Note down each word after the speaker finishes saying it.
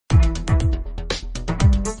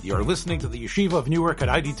You're listening to the Yeshiva of Newark at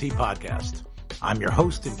IDT podcast. I'm your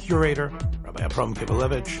host and curator, Rabbi Abram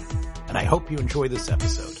Kibalevich, and I hope you enjoy this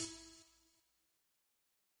episode.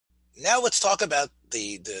 Now let's talk about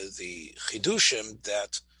the chidushim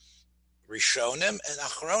that Rishonim and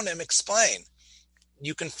Achronim explain.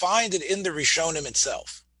 You can find it in the Rishonim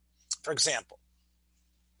itself. For example,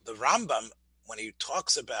 the Rambam, when he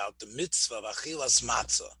talks about the mitzvah of achilas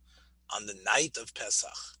matzah on the night of Pesach,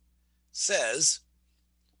 says,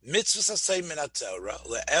 mitzvah sasei min haTorah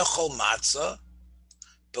le'echol matzah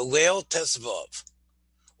b'leil tesvav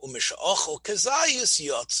u'misha'ochol kezayis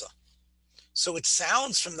yotza. So it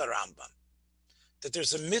sounds from the Rambam that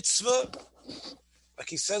there's a mitzvah, like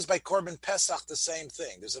he says by Korban Pesach, the same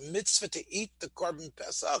thing. There's a mitzvah to eat the Korban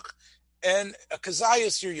Pesach and a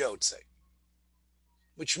kezayis your yotze,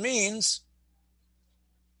 which means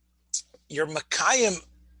you're makayim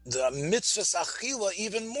the mitzvah's achila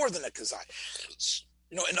even more than a kezayis.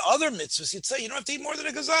 You know, in other mitzvahs, you'd say, you don't have to eat more than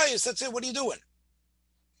a kezayis. That's it. What are you doing?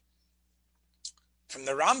 From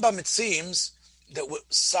the Rambam, it seems that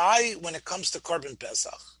sai when it comes to Korban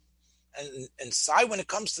Pesach, and sai when it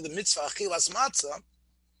comes to the mitzvah achilas matzah,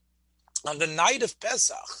 on the night of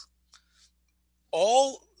Pesach,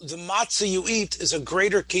 all the matzah you eat is a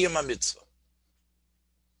greater kiyum mitzvah.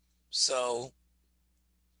 So,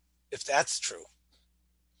 if that's true,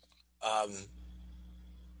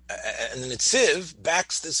 and the Netziv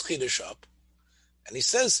backs this chiddush up, and he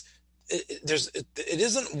says it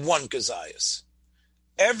isn't one kezayis.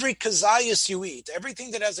 Every kezayis you eat,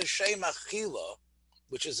 everything that has a shem achila,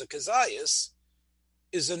 which is a kezayis,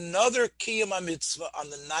 is another kiyum mitzvah on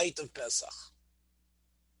the night of Pesach.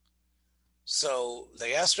 So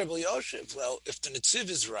they asked Rabbi Yosef, well, if the Netziv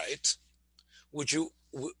is right,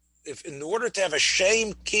 if in order to have a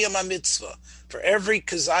shem kiyum mitzvah for every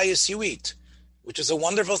kezayis you eat, which is a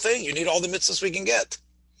wonderful thing, you need all the mitzvahs we can get,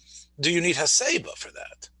 do you need haseba for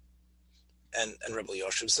that? And Rabbi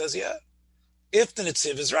Yosef says, yeah. If the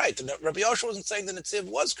Netziv is right, and Rabbi Yosef wasn't saying the Netziv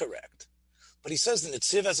was correct, but he says the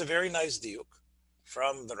Netziv has a very nice diuk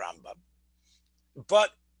from the Rambam. But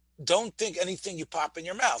don't think anything you pop in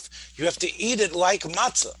your mouth. You have to eat it like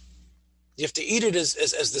matzah. You have to eat it as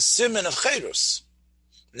the siman of cherus.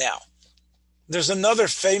 Now, there's another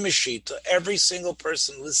famous sheet to every single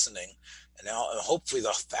person listening, and now hopefully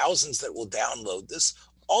the thousands that will download this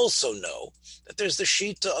also know that there's the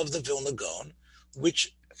shita of the Vilna Gaon,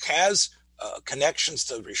 which has connections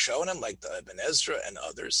to Rishonim, like the Ibn Ezra and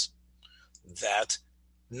others, that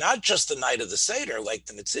not just the night of the Seder, like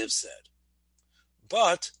the Netziv said,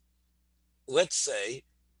 but let's say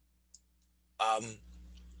the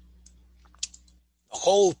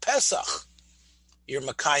whole Pesach, you're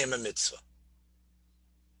makayim a mitzvah.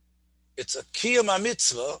 It's a kiyum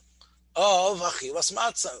mitzvah of achilas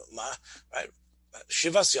matzah, right?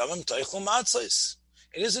 Shivas yamim toichlu matzahs.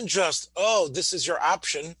 It isn't just, this is your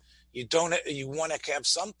option. You want to have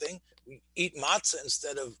something. We eat matzah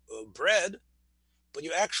instead of bread, but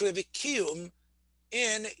you actually have a kiyum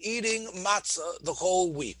in eating matzah the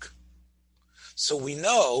whole week. So we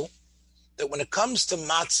know that when it comes to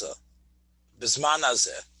matzah, bisman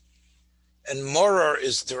hazeh, and moror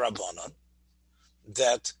is d'Rabbanan,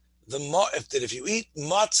 that if you eat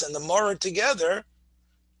matzah and the moror together,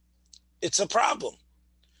 it's a problem,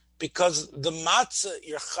 because the matzah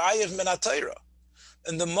you're chayiv min haTorah,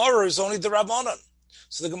 and the moror is only the Rabbanan.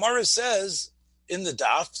 So the Gemara says in the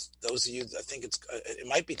daf, those of you, I think it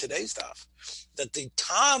might be today's daf, that the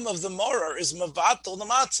tam of the moror is mavatal the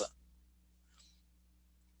matzah.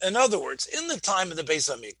 In other words, in the time of the Beis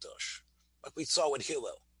Hamikdash, like we saw with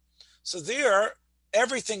Hillel, so there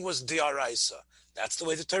everything was diaraisa. That's the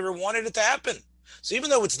way the Torah wanted it to happen. So even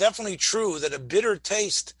though it's definitely true that a bitter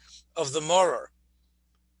taste of the moror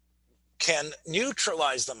can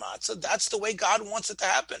neutralize the matzah, that's the way God wants it to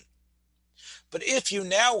happen. But if you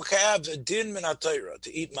now have a din min haTorah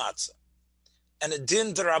to eat matzah, and a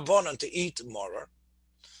din d'Rabbanan to eat moror,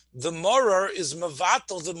 the moror is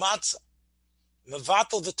mevatel the matzah,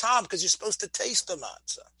 mevatel the tam, because you're supposed to taste the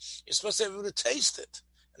matzah. You're supposed to be able to taste it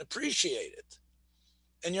and appreciate it.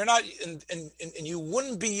 And you're not, and you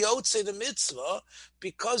wouldn't be yotze the mitzvah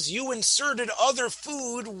because you inserted other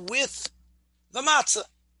food with the matzah.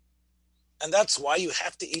 And that's why you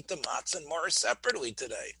have to eat the matzah and moror separately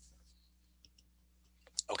today.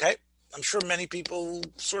 Okay? I'm sure many people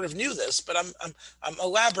sort of knew this, but I'm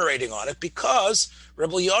elaborating on it because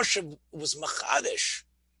Rabbi Yosef was machadish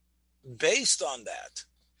based on that.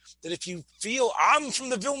 That if you feel, I'm from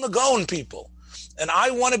the Vilna Gaon people, and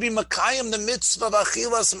I want to be makayim the mitzvah of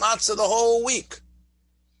achilas matzah the whole week.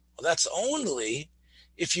 Well, that's only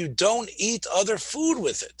if you don't eat other food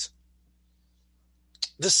with it.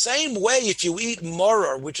 The same way, if you eat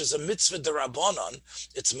moror, which is a mitzvah derabanan,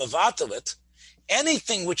 it's mevatalit.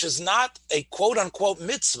 Anything which is not a quote-unquote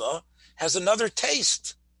mitzvah has another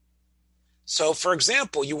taste. So, for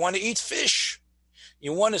example, you want to eat fish.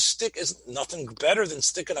 You want to stick, is nothing better than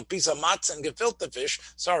sticking a piece of matzah and gefilte fish.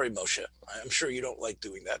 Sorry, Moshe. I'm sure you don't like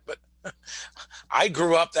doing that, but I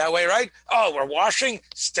grew up that way, right? Oh, we're washing.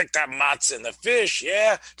 Stick that matzah in the fish,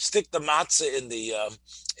 yeah. Stick the matzah in the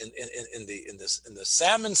in the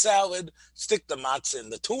salmon salad. Stick the matzah in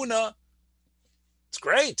the tuna. It's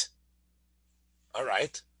great. All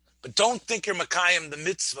right, but don't think you're makayim the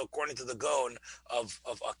mitzvah according to the Gaon of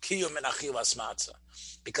akiyum and achilas matzah,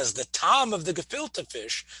 because the tam of the gefilte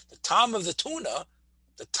fish, the tam of the tuna,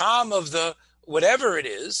 the tam of the whatever it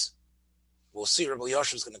is. We'll see. Rabbi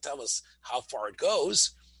Yosef is going to tell us how far it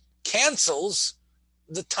goes. Cancels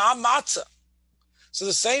the tam matzah. So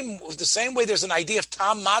the same way there's an idea of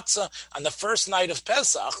tam matzah on the first night of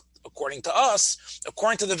Pesach, according to us,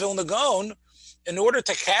 according to the Vilna Gaon, in order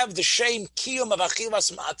to have the shem kiyum of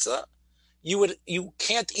achilas matzah, you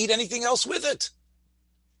can't eat anything else with it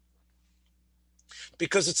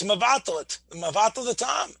because it's mavatal the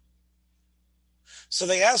tam. So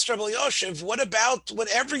they asked Rabbi Yosef, what about what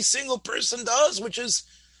every single person does, which is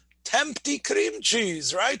tempty cream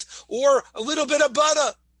cheese, right? Or a little bit of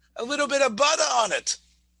butter on it.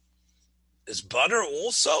 Is butter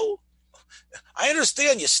also? I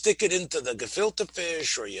understand you stick it into the gefilte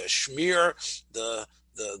fish or you smear the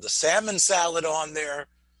salmon salad on there.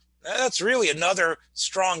 That's really another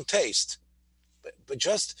strong taste. But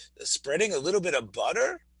just spreading a little bit of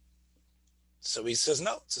butter? So he says,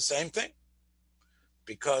 no, it's the same thing.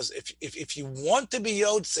 Because if you want to be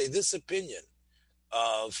Yod, say this opinion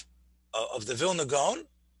of the Vilna Gaon,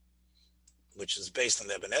 which is based on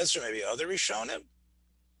the Ibn Ezra, maybe other Rishonim,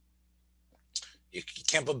 you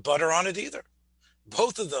can't put butter on it either.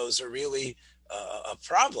 Both of those are really a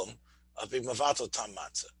problem of being mavato tam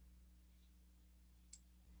matzah.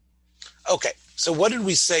 Okay, so what did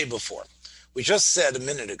we say before? We just said a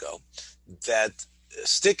minute ago that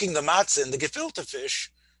sticking the matzah in the gefilte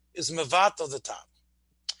fish is mavato the tam.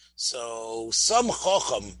 So some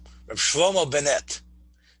Chacham, Rav Shlomo Benet,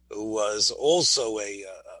 who was also a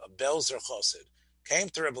Belzer Chosid, came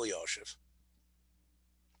to Rabbi Yosef,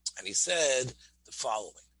 and he said the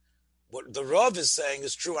following. What the Rav is saying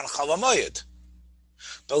is true on Chol HaMoed,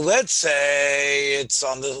 but let's say it's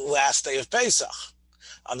on the last day of Pesach.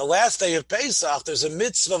 On the last day of Pesach, there's a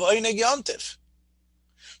mitzvah of Oyneg Yontif.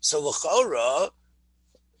 So l'chora,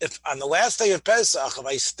 if on the last day of Pesach, if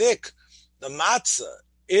I stick the matzah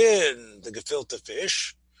in the gefilte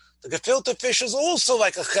fish is also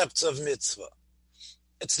like a cheptz of mitzvah.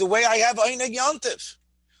 It's the way I have Oyneg Yontif.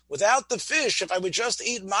 Without the fish, if I would just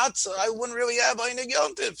eat matzah, I wouldn't really have Oyneg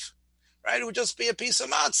Yontif, right? It would just be a piece of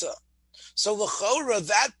matzah. So l'chora,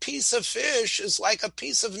 that piece of fish is like a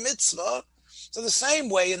piece of mitzvah. So the same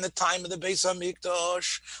way in the time of the Beis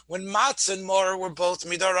HaMikdash, when matzah and morah were both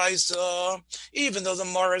midaraisa, even though the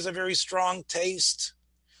morah has a very strong taste,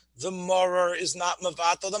 the moror is not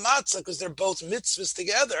mavato the matzah because they're both mitzvahs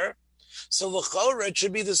together. So l'chora, it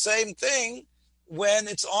should be the same thing when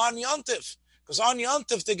it's on Yontif. Because on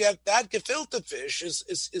Yontif, to get that gefilte fish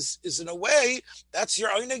is in a way, that's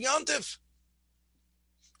your Oyneg Yontif.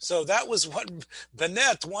 So that was what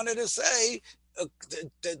Benet wanted to say,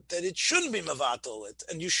 that it shouldn't be mavato it.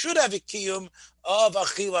 And you should have a kiyum of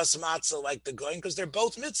achilas matzah like the goyim because they're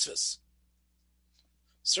both mitzvahs.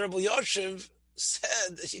 So Rabbi Yosef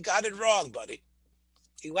said, you got it wrong, buddy.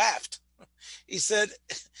 He laughed. He said,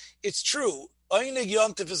 it's true, Oyneg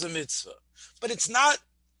Yontif is a mitzvah, but it's not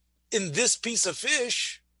in this piece of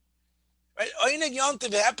fish. Right? Oyneg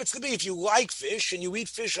Yontif happens to be if you like fish and you eat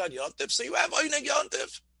fish on Yontif, so you have Oyneg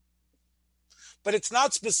Yontif. But it's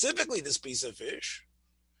not specifically this piece of fish.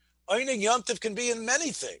 Oyneg Yontif can be in many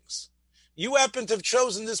things. You happen to have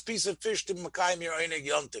chosen this piece of fish to makayim your Oyneg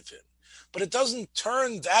Yontif in. But it doesn't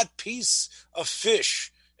turn that piece of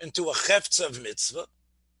fish into a cheftza of mitzvah.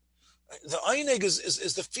 The Oyneg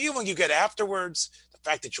is the feeling you get afterwards, the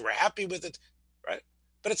fact that you were happy with it, right?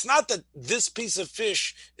 But it's not that this piece of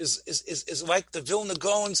fish is like the Vilna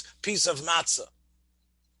Gaon's piece of matzah.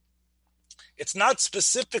 It's not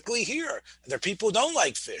specifically here. There are people who don't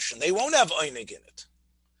like fish, and they won't have Oyneg in it.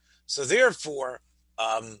 So therefore,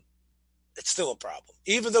 it's still a problem.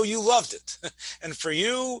 Even though you loved it, and for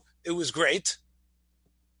you, it was great,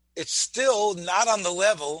 it's still not on the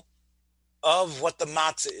level of what the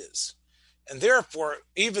matzah is. And therefore,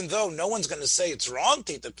 even though no one's going to say it's wrong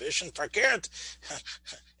to eat the fish, and fakert,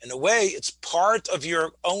 in a way, it's part of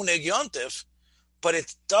your own Yontif, but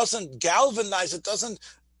it doesn't galvanize, it doesn't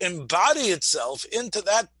embody itself into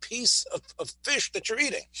that piece of fish that you're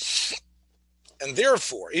eating. And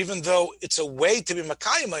therefore, even though it's a way to be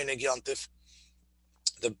Makayim Einig Yontif,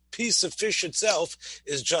 the piece of fish itself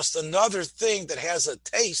is just another thing that has a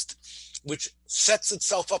taste which sets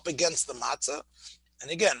itself up against the matzah.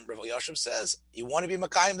 And again, Rav Elyashiv says, you want to be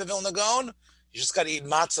Makayim the Vilna Gaon, you just got to eat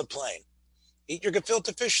matzah plain. Eat your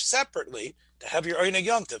gefilte fish separately to have your Einig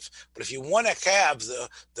Yontif. But if you want to have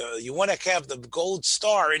the gold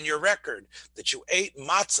star in your record that you ate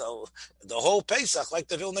matzah the whole Pesach like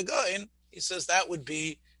the Vilna Gaon, he says that would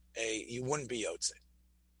be you wouldn't be Yotzei.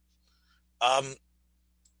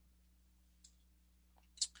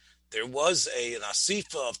 There was an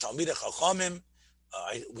asifa of Talmidei Chachamim.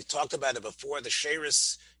 We talked about it before, the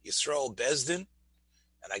Sheris Yisrael Bezdin.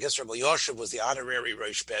 And I guess Rabbi Elyashiv was the honorary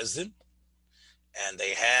Rosh Bezdin. And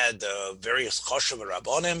they had various Choshev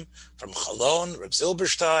Rabbonim from Chalon, Reb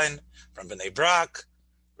Zilberstein, from Bnei Brak,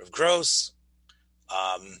 Rav Gross.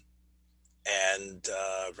 And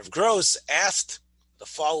Rav Gross asked the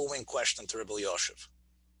following question to Rabbi Elyashiv.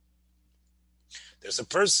 There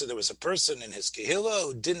was a person in his kehillah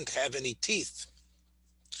who didn't have any teeth.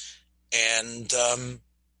 And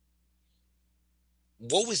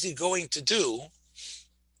what was he going to do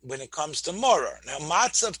when it comes to moror? Now,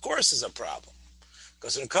 matzah, of course, is a problem.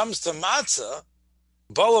 Because when it comes to matzah,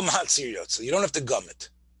 boa matzah yotza, you don't have to gum it.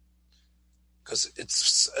 Because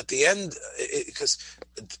it's at the end, because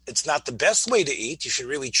it's not the best way to eat. You should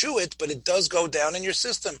really chew it, but it does go down in your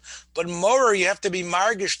system. But moror, you have to be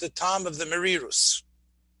margish the time of the merirus.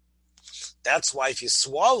 That's why if you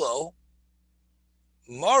swallow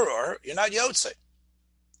moror, you're not yotzei.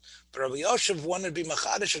 But Rabbi Yoshev wanted to be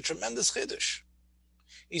machadish, a tremendous chiddush.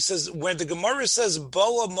 He says, when the Gemara says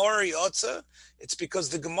boa moror yotzei, it's because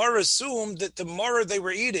the Gemara assumed that the moror they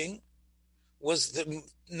were eating was the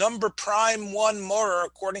number prime one moror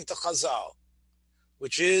according to Chazal,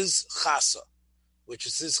 which is chasa, which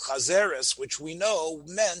is his chazeres, which we know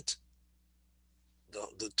meant,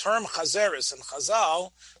 the term chazeres in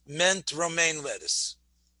Chazal meant romaine lettuce.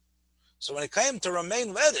 So when it came to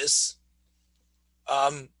romaine lettuce,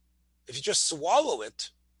 if you just swallow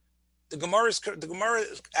it, the Gemara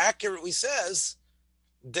accurately says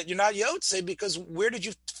that you're not yotzei because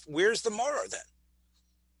where's the moror then?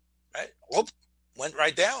 Right? Whoop, went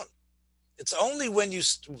right down. It's only when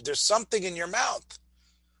there's something in your mouth.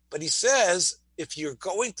 But he says, if you're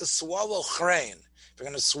going to swallow chrein, if you're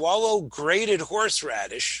going to swallow grated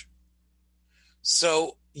horseradish,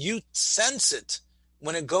 so you sense it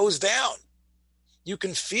when it goes down. You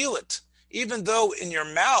can feel it. Even though in your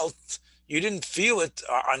mouth, you didn't feel it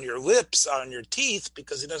on your lips, on your teeth,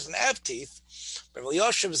 because he doesn't have teeth. But Rabbi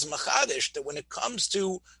Elyashiv is machadish that when it comes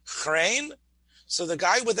to chrein, so the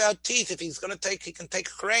guy without teeth, if he's going to he can take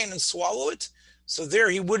chrein and swallow it. So there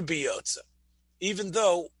he would be yotza. Even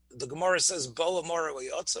though the Gemara says bola moror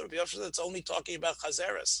yotza, Rabbi Yosef, that's only talking about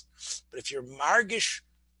chazeres. But if you're margish,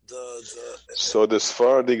 so the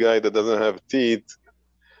Sephardi guy that doesn't have teeth,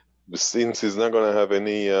 since he's not going to have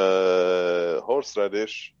any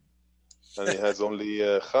horseradish, and he has only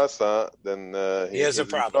chasa, then he has a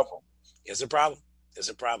problem. He has a problem. There's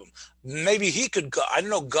a problem. Maybe he could go. I don't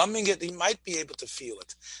know. Gumming it, he might be able to feel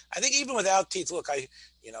it. I think even without teeth. Look, I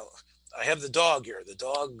have the dog here. The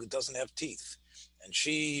dog doesn't have teeth, and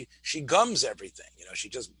she gums everything. She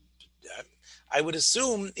just. I would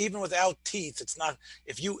assume even without teeth, it's not.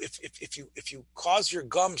 If you cause your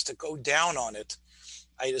gums to go down on it,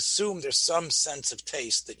 I'd assume there's some sense of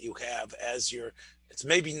taste that you have as you're. It's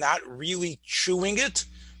maybe not really chewing it,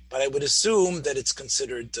 but I would assume that it's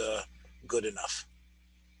considered good enough.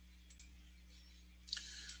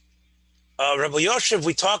 Rabbi Elyashiv,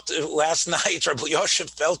 we talked last night. Rabbi Elyashiv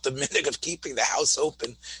felt the minhag of keeping the house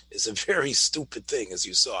open is a very stupid thing, as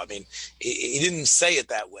you saw. I mean, he didn't say it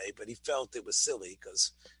that way, but he felt it was silly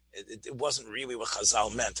because it wasn't really what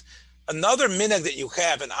Chazal meant. Another minhag that you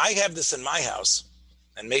have, and I have this in my house,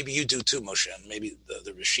 and maybe you do too, Moshe, and maybe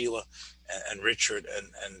the Rishila and Richard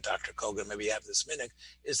and Dr. Kogan maybe have this minhag,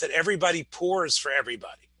 is that everybody pours for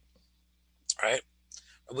everybody, right?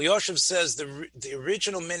 Rabbi Yoshev says the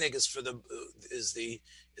original minhag is for the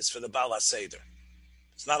Baal HaSeder.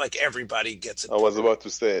 It's not like everybody gets it. I was about to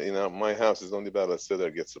say, my house is only Baal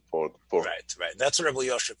HaSeder gets support. Right. That's what Rabbi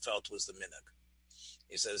Yoshev felt was the minhag.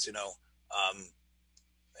 He says,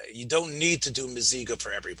 you don't need to do meziga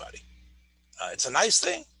for everybody. It's a nice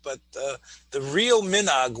thing, but the real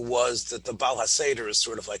minhag was that the Baal HaSeder is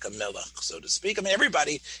sort of like a melech, so to speak. I mean,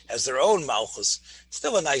 everybody has their own malchus. It's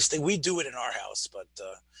still a nice thing. We do it in our house, but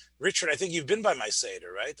Richard, I think you've been by my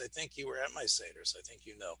Seder, right? I think you were at my Seder, so I think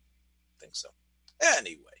you know. I think so.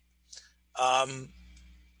 Anyway,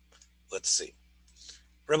 let's see.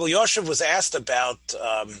 Rebbe Yoshev was asked about,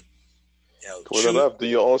 Rav, do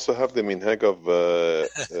you also have the minhag of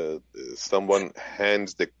someone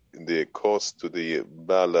hands the cost to the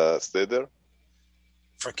Bala Seder?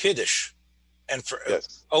 For Kiddush. And for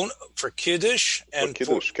Kiddush and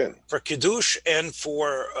for Kiddush and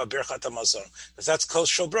for Birchat Hamazon, because that's Kos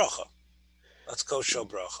Shel Bracha. That's Kos Shel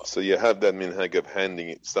Bracha. So you have that minhag of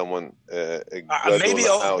handing someone maybe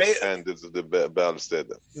hand to the Baal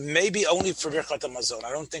Seder. Maybe only for Birchat Hamazon.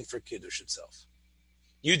 I don't think for Kiddush itself.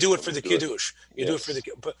 You do it for the Kiddush. You do it for the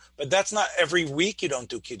but that's not every week. You don't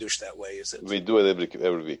do Kiddush that way, is it? We do it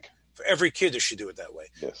every week. For every Kiddush, you do it that way.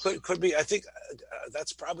 Yes. Could be. I think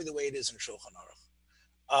that's probably the way it is in Shulchan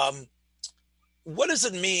Aruch. What does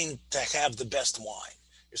it mean to have the best wine?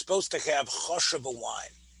 You're supposed to have choshev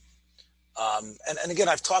wine. And again,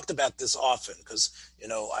 I've talked about this often because,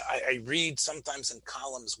 I read sometimes in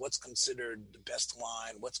columns what's considered the best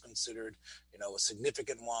wine, what's considered, a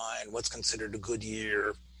significant wine, what's considered a good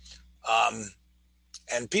year.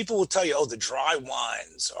 And people will tell you, the dry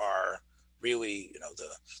wines are really,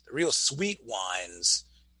 the real sweet wines,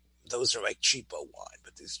 those are like cheapo wine,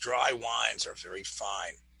 but these dry wines are very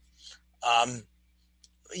fine.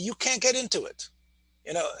 You can't get into it.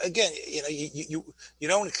 Again, you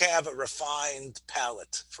don't have a refined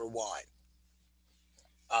palate for wine.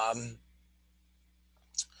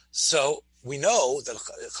 So we know that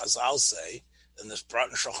Chazal say in this Prat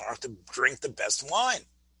and Shulchan Aruch to drink the best wine,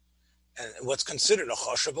 and what's considered a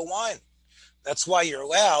choshev wine. That's why you're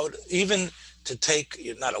allowed, even to take.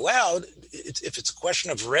 You're not allowed if it's a question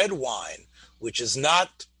of red wine, which is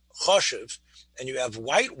not choshev, and you have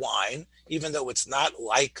white wine, even though it's not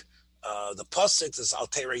like the pasuk is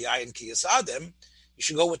Altera Yayin Ki Yasadem, you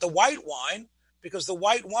should go with the white wine because the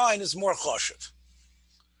white wine is more choshev.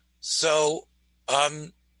 So,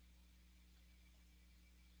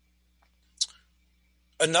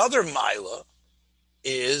 another mila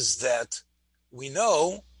is that we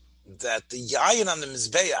know that the yayin on the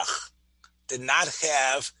mizbeach did not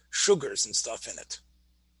have sugars and stuff in it,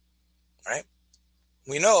 right?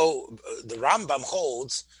 We know the Rambam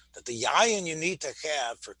holds that the yayin you need to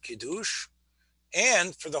have for kiddush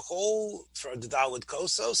and for the Daled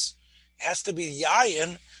Kosos has to be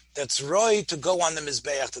yayin that's roy to go on the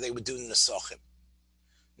mizbeach that they would do in the sochim.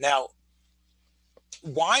 Now,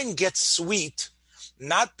 wine gets sweet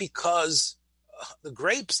not because the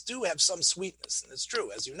grapes do have some sweetness, and it's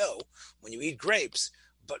true, as you know, when you eat grapes,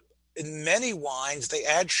 but in many wines they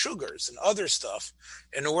add sugars and other stuff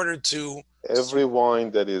in order to... Every wine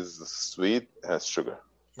that is sweet has sugar.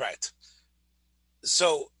 Right.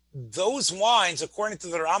 So those wines, according to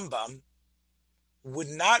the Rambam, would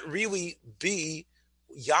not really be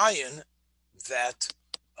yayin that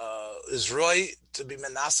is roy to be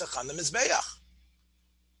menasach on the mizbeach.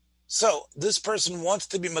 So this person wants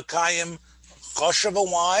to be makayim choshev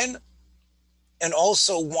wine and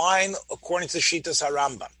also wine according to Shitas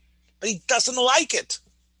HaRambam, but he doesn't like it.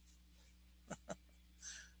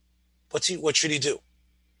 What should he do?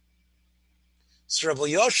 So Rabbi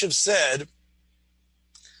Yoshev said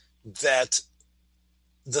that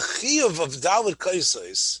the chiyuv of Daled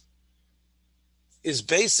Kosos is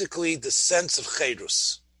basically the sense of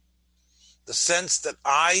chedrus, the sense that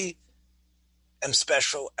I am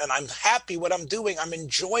special and I'm happy what I'm doing. I'm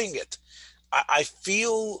enjoying it. I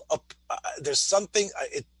feel there's something.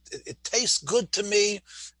 It tastes good to me,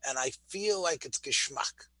 and I feel like it's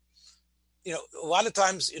geschmack. A lot of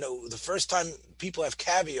times, the first time people have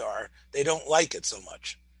caviar, they don't like it so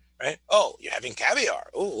much, right? Oh, you're having caviar.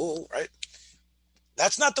 Ooh, right?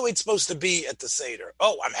 That's not the way it's supposed to be at the Seder.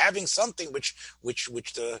 Oh, I'm having something which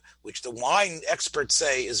the wine experts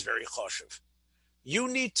say is very choshev. You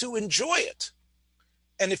need to enjoy it.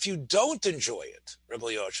 And if you don't enjoy it, Rebbe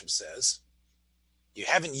Yoshev says, you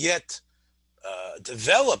haven't yet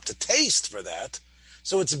developed a taste for that,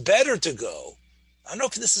 so it's better to go. I don't know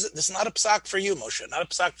if this is not a psak for you, Moshe, not a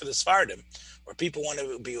psak for the Sfardim, where people want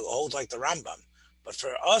to be old like the Rambam. But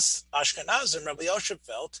for us, Ashkenazim, Rebbe Yoshev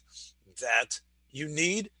felt that you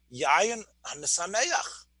need yayin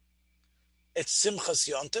hamisameach. It's simchas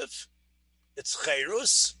yontif, it's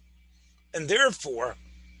cheirus, and therefore,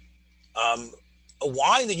 a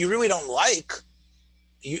wine that you really don't like,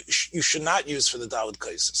 you should not use for the Daled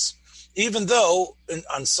Kosos. Even though,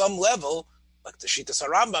 on some level, like the Shitas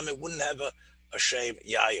HaRambam, it wouldn't have a shame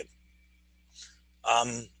yayin.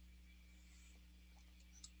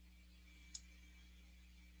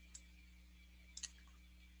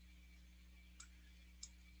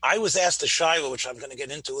 I was asked a shayla, which I'm going to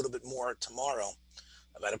get into a little bit more tomorrow,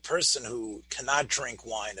 about a person who cannot drink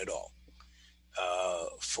wine at all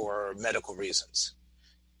for medical reasons.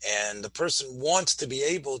 and the person wants to be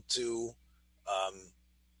able to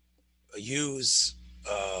use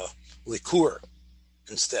liqueur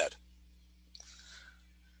instead.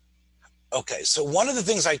 Okay, so one of the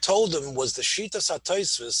things I told him was the Shitas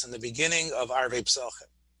HaTosfos in the beginning of Arvei Psachim.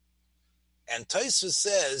 And Tosfos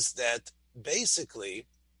says that basically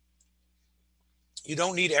you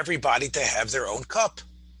don't need everybody to have their own cup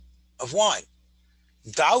of wine.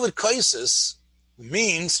 Dalet Kaisis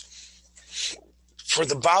means for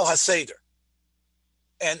the Baal HaSeder.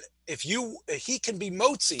 And if he can be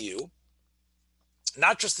motzi you,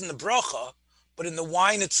 not just in the bracha, but in the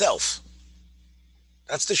wine itself.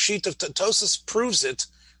 That's the sheet of Tosfos proves it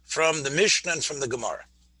from the Mishnah and from the Gemara.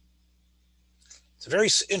 It's a very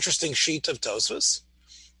interesting sheet of Tosfos.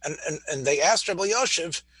 And they asked Rabbi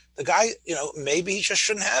Yoshev, the guy, maybe he just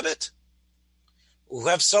shouldn't have it. We'll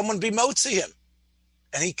have someone be motzi him.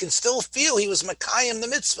 And he can still feel he was Makayim the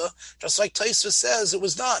mitzvah, just like Tosfos says it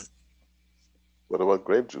was done. What about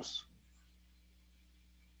grape juice?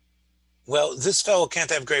 Well, this fellow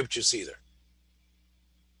can't have grape juice either.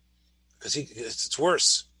 Because it's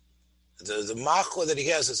worse. The machla that he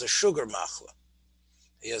has is a sugar machla.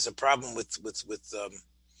 He has a problem with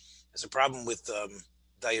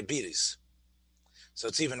diabetes. So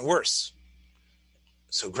it's even worse.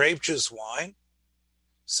 So grape juice, wine.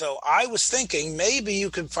 So I was thinking maybe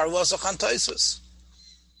you could farlosach on Tosfos.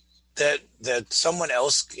 That someone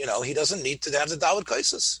else, he doesn't need to have the Dalet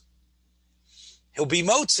Kaisis. He'll be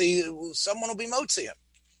motzi, someone will be motzi him.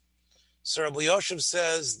 So Rabbi Yoshev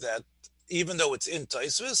says that even though it's in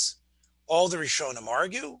Tosfos, all the Rishonim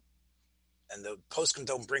argue, and the poskim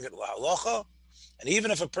don't bring it l'halacha. And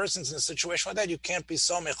even if a person's in a situation like that, you can't be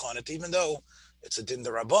somech on it, even though it's a din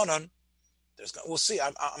d'Rabbanan. We'll see.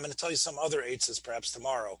 I'm going to tell you some other eitzes perhaps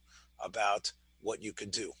tomorrow about what you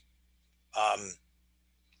could do.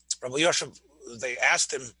 Rabbi Yoshev, they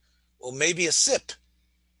asked him, well, maybe a sip,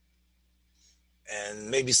 and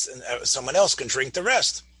maybe someone else can drink the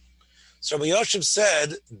rest. So Rabbi Yoshev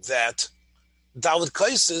said that Dalet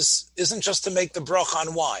Kaisis isn't just to make the bracha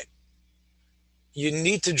on wine. You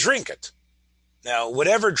need to drink it. Now,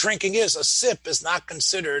 whatever drinking is, a sip is not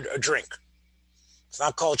considered a drink. It's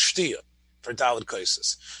not called shtiya for Dalet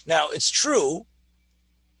Kaisis. Now, it's true,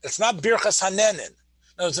 it's not Birchas Hanenin.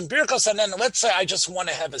 Now, it's in Birchas Hanenin, let's say I just want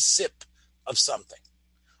to have a sip of something.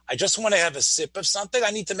 I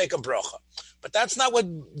need to make a bracha. But that's not what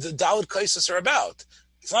the Dalet Kaisis are about.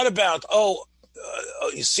 It's not about,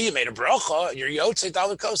 you see you made a bracha, your yotzei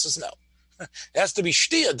Dalet Kaisis. No. It has to be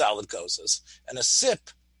shtiya Dalet Kaisis. And a sip,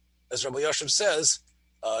 as Rabbi Yoshev says,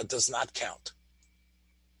 does not count.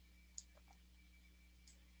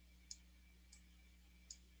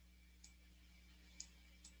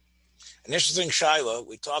 An interesting shaila,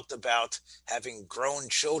 we talked about having grown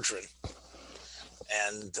children,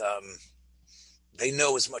 and they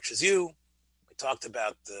know as much as you. We talked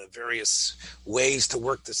about the various ways to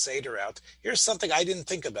work the Seder out. Here's something I didn't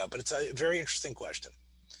think about, but it's a very interesting question.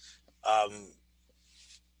 A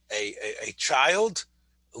child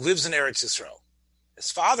lives in Eretz Yisrael.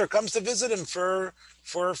 His father comes to visit him for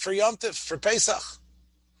Yom Tov, for Pesach.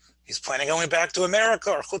 He's planning on going back to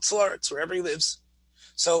America or Chutz La'aretz, wherever he lives.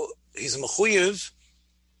 So he's mechuyev,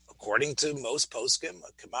 according to most poskim,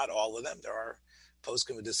 not all of them, there are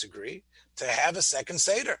poskim who disagree, to have a second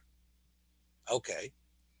Seder. Okay.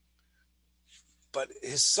 But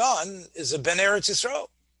his son is a Ben Eretz Yisrael.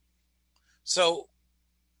 So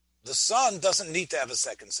the son doesn't need to have a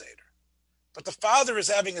second Seder. But the father is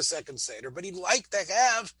having a second Seder, but he'd like to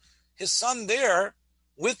have his son there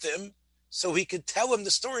with him so he could tell him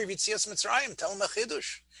the story of Yetzias Mitzrayim, tell him a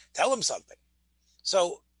chidush, tell him something.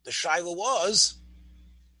 So the shaila was,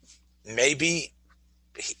 maybe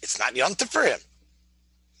it's not Yom Tov for him.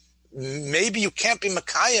 Maybe you can't be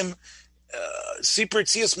Makayim Sipur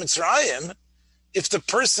Yetzias Mitzrayim if the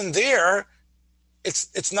person there,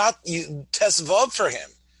 it's not Tes Vav for him.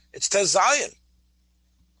 It's Tes Zayin.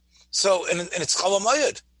 So, and it's Chol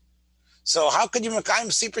HaMoed. So how could you Makayim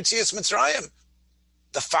Sipur Yetzias Mitzrayim?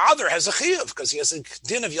 The father has a chiyuv because he has a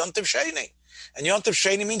din of Yom Tov Sheni. And Yom Tov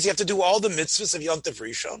Sheni means you have to do all the mitzvahs of Yom Tov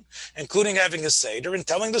Rishon, including having a Seder and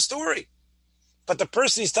telling the story. But the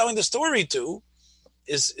person he's telling the story to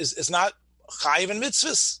is not chayiv in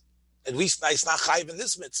mitzvahs. At least it's not chayiv in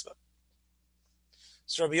this mitzvah.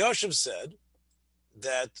 So Rabbi Yoshev said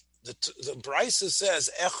that the Brisa says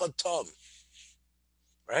echad tom,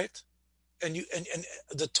 right? And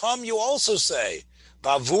the tom you also say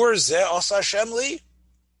bavur zeh asa Hashem li.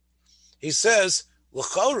 He says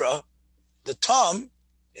l'chora. The Tom,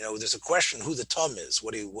 there's a question who the Tom is.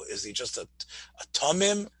 Is he just a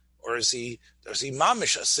Tomim, or is he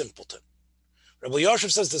mamish a simpleton? Rabbi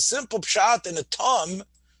Yosef says the simple pshat in a tam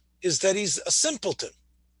is that he's a simpleton.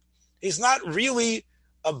 He's not really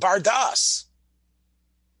a bardas.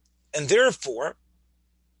 And therefore,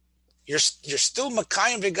 you're still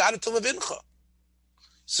makayim v'gadat levincha.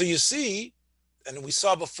 So you see, and we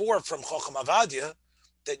saw before from Chocham Avadia,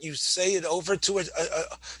 that you say it over to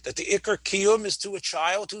that the ikar kiyum is to a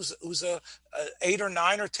child who's a 8 or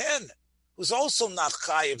 9 or 10, who's also not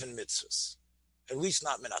chayiv in mitzvahs, at least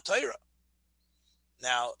not min haTorah.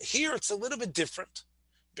 Now here it's a little bit different,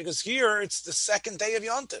 because here it's the second day of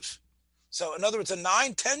Yontif. So in other words, a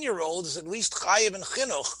 9, 10-year-old is at least chayiv in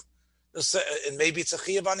chinuch, and maybe it's a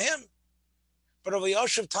chayiv on him. But Rabbi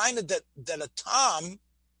Yosef tained that a tam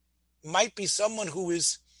might be someone who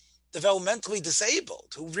is developmentally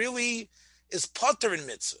disabled, who really is potter in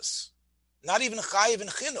mitzvahs, not even chayiv in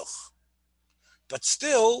chinuch. But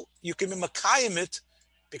still, you can be makayim it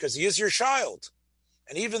because he is your child.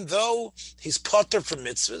 And even though he's potter from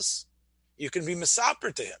mitzvahs, you can be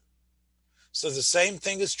mesaper to him. So the same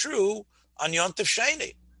thing is true on Yontif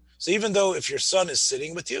Sheni. So even though if your son is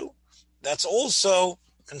sitting with you, that's also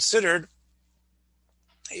considered,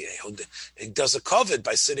 he does a covet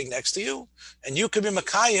by sitting next to you, and you can be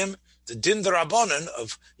makayim the din derabanan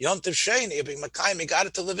of Yontif Sheni, being makayim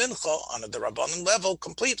igadat levincha on a derabanan level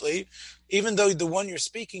completely, even though the one you're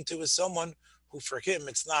speaking to is someone who for him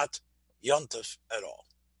it's not Yontif at all.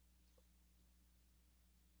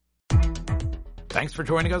 Thanks for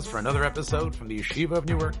joining us for another episode from the Yeshiva of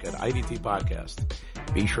Newark at IDT Podcast.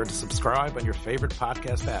 Be sure to subscribe on your favorite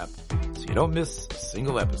podcast app so you don't miss a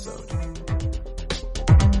single episode.